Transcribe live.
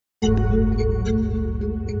Hey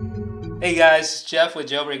guys, it's Jeff with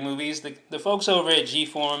Jailbreak Movies. The folks over at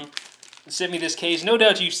G-Form sent me this case. No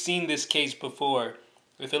doubt you've seen this case before.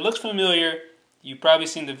 If it looks familiar, you've probably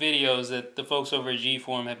seen the videos that the folks over at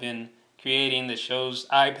G-Form have been creating that shows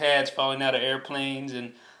iPads falling out of airplanes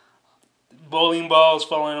and bowling balls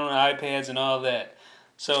falling on iPads and all that.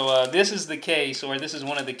 So this is the case, or this is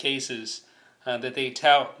one of the cases that they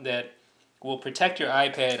tout that will protect your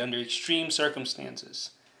iPad under extreme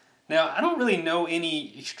circumstances. Now, I don't really know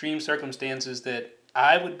any extreme circumstances that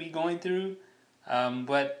I would be going through,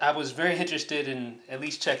 but I was very interested in at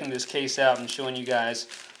least checking this case out and showing you guys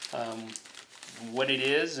what it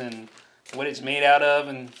is and what it's made out of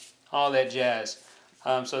and all that jazz.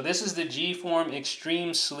 So this is the G-Form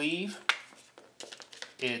Extreme Sleeve.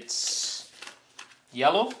 It's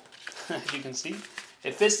yellow, as you can see.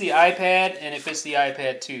 It fits the iPad and it fits the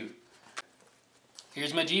iPad 2.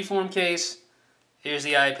 Here's my G-Form case. Here's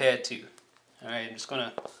the iPad 2. Alright, I'm just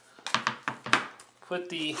going to put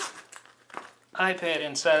the iPad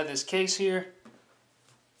inside of this case here.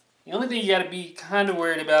 The only thing you got to be kind of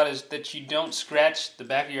worried about is that you don't scratch the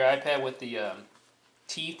back of your iPad with the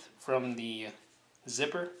teeth from the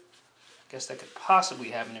zipper. I guess that could possibly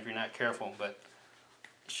happen if you're not careful, but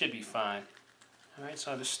it should be fine. Alright,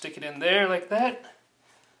 so I'll just stick it in there like that.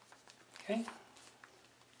 Okay.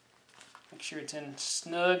 Make sure it's in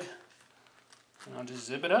snug. And I'll just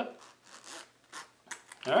zip it up.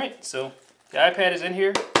 Alright, so the iPad is in here.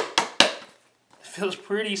 It feels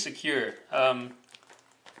pretty secure.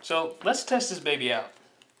 So let's test this baby out.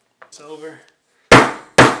 It's over.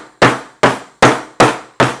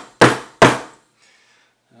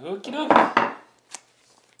 Okie dokie.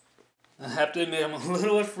 I have to admit I'm a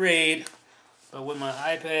little afraid of what my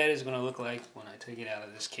iPad is going to look like when I take it out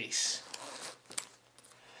of this case.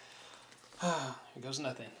 Here goes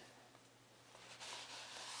nothing.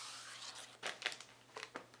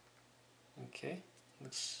 Okay,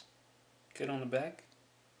 looks good on the back.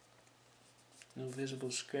 No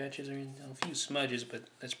visible scratches or anything. A few smudges, but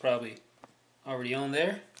that's probably already on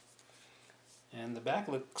there. And the back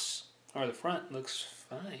looks, or the front looks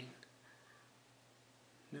fine.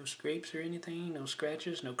 No scrapes or anything, no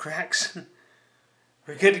scratches, no cracks.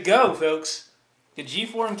 We're good to go, folks. The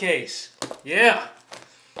G-Form case. Yeah.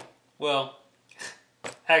 Well,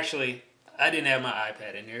 actually, I didn't have my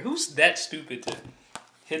iPad in here. Who's that stupid to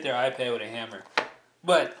hit their iPad with a hammer?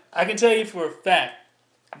 But I can tell you for a fact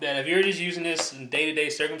that if you're just using this in day-to-day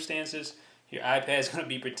circumstances, your iPad is going to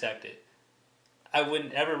be protected. I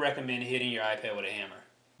wouldn't ever recommend hitting your iPad with a hammer.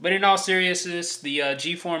 But in all seriousness, the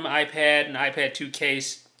G-Form iPad and iPad 2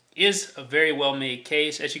 case is a very well-made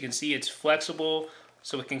case. As you can see, it's flexible,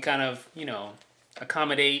 so it can kind of,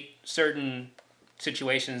 accommodate certain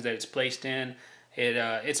situations that it's placed in.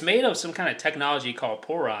 It's made of some kind of technology called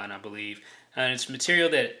Poron, I believe. And it's material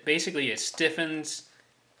that basically it stiffens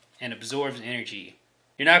and absorbs energy.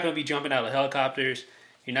 You're not going to be jumping out of helicopters.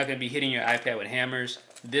 You're not going to be hitting your iPad with hammers.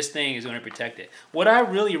 This thing is going to protect it. What I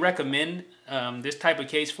really recommend this type of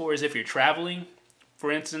case for is if you're traveling,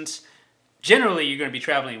 for instance. Generally, you're going to be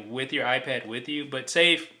traveling with your iPad with you, but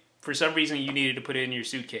say if for some reason you needed to put it in your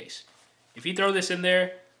suitcase. If you throw this in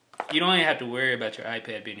there, you don't even have to worry about your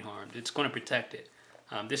iPad being harmed. It's going to protect it.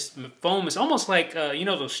 This foam is almost like,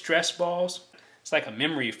 those stress balls? It's like a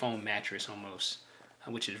memory foam mattress almost,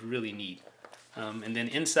 which is really neat. And then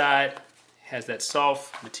inside has that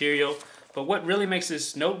soft material. But what really makes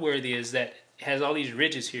this noteworty is that it has all these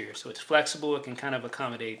ridges here. So it's flexible. It can kind of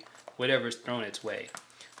accommodate whatever's thrown its way.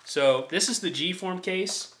 So this is the G-Form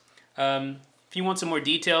case. If you want some more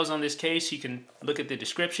details on this case, you can look at the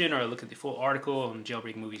description or look at the full article on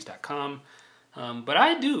jailbreakmovies.com. But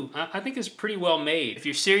I think it's pretty well made. If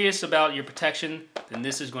you're serious about your protection, then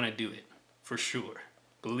this is going to do it. For sure.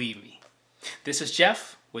 Believe me. This is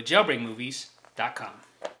Jeff with jailbreakmovies.com.